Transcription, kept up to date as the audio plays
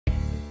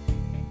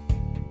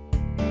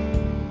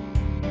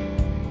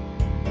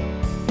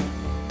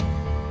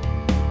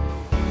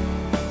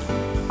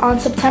On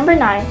September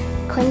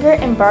 9th, Klinger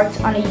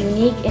embarked on a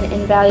unique and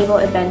invaluable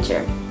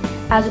adventure.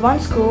 As one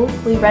school,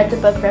 we read the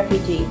book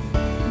Refugee.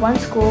 One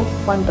school,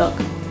 one book.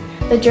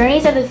 The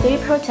journeys of the three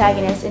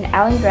protagonists in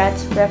Alan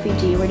Gratz'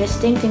 Refugee were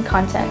distinct in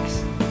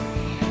context.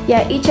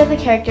 Yet each of the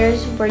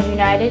characters were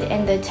united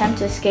in the attempt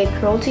to escape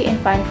cruelty and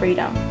find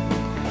freedom.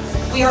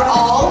 We are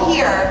all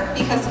here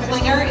because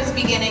Klinger is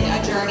beginning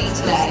a journey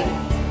today.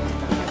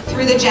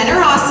 Through the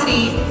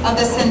generosity of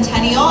the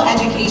Centennial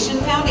Education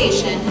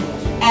Foundation,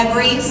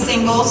 every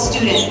single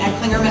student at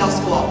Klinger Middle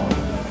School,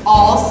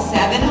 all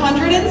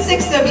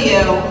 706 of you,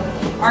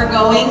 are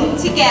going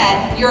to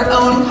get your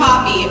own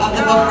copy of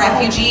the book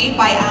Refugee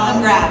by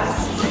Alan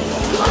Gratz.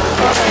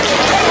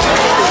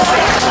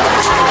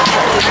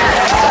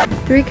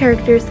 Three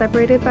characters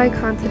separated by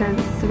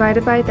continents,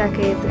 divided by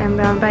decades, and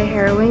bound by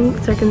harrowing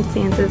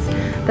circumstances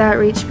that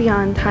reach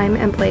beyond time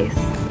and place.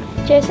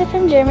 Joseph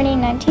from Germany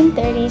in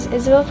 1930s,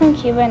 Isabel from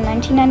Cuba in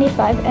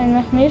 1995, and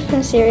Mahmoud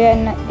from Syria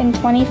in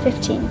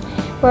 2015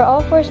 were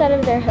all forced out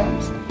of their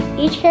homes.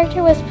 Each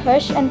character was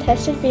pushed and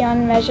tested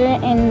beyond measure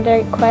in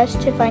their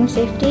quest to find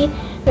safety,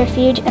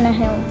 refuge, and a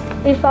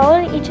home. We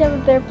followed each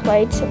of their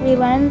plights. We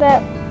learned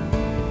that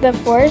the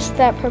force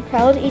that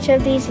propelled each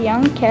of these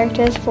young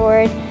characters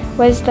forward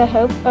was the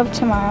hope of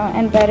tomorrow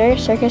and better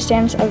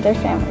circumstance of their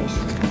families.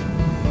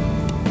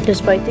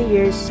 Despite the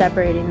years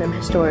separating them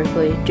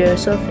historically,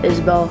 Joseph,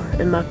 Isabel,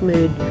 and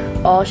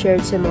Mahmoud all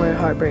shared similar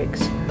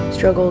heartbreaks,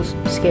 struggles,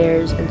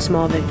 scares, and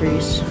small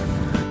victories.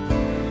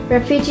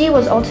 Refugee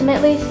was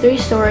ultimately three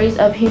stories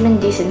of human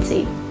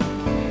decency.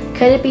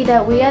 Could it be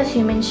that we as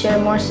humans share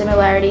more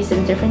similarities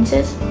than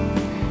differences?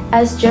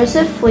 As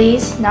Joseph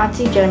flees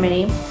Nazi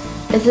Germany,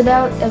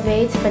 Isabel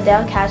evades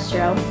Fidel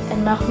Castro,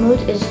 and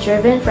Mahmoud is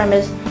driven from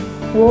his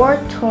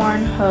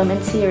war-torn home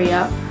in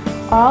Syria,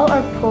 all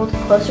are pulled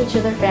closer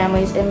to their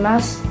families and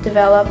must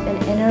develop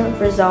an inner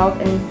resolve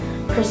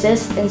and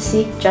persist and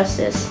seek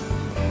justice.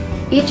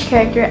 Each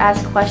character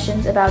asks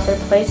questions about their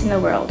place in the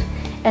world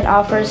and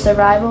offers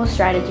survival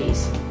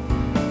strategies.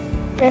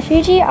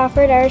 Refugee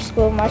offered our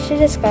school much to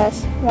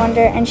discuss,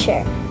 wonder, and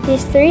share.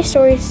 These three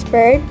stories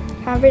spurred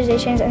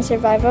conversations on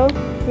survival,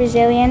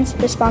 resilience,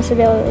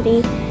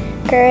 responsibility,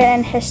 current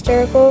and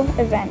historical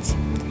events,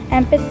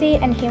 empathy,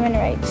 and human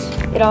rights.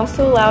 It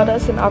also allowed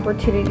us an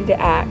opportunity to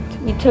act.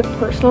 We took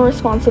personal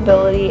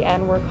responsibility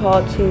and were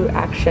called to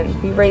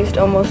action. We raised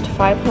almost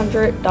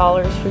 $500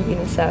 for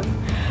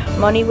UNICEF,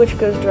 money which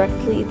goes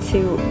directly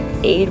to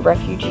aid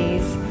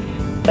refugees.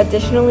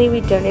 Additionally,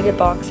 we donated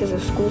boxes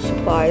of school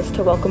supplies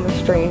to welcome a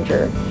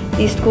stranger.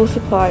 These school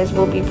supplies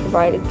will be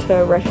provided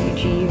to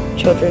refugee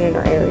children in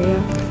our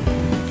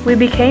area. We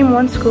became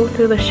one school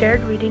through the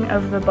shared reading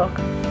of the book.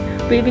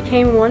 We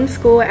became one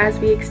school as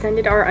we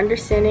extended our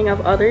understanding of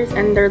others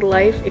and their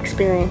life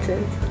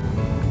experiences.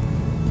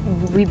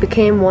 We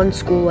became one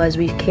school as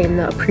we came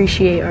to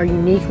appreciate our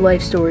unique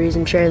life stories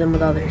and share them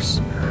with others.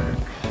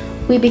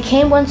 We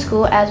became one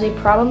school as we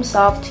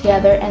problem-solved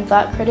together and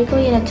thought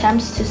critically in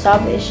attempts to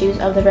solve the issues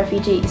of the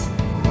refugees.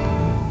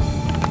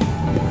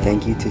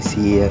 Thank you to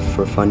CEF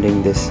for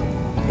funding this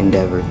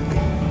endeavor.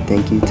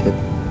 Thank you to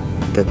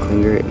the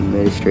Klinger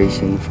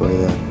administration for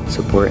the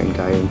support and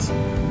guidance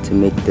to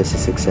make this a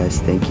success.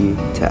 Thank you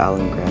to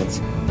Alan Gratz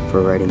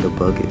for writing a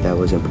book that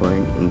was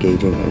important,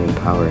 engaging, and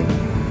empowering.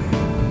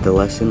 The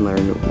lesson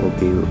learned will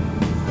be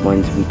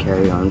ones we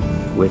carry on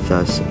with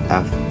us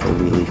after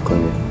we leave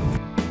Klinger.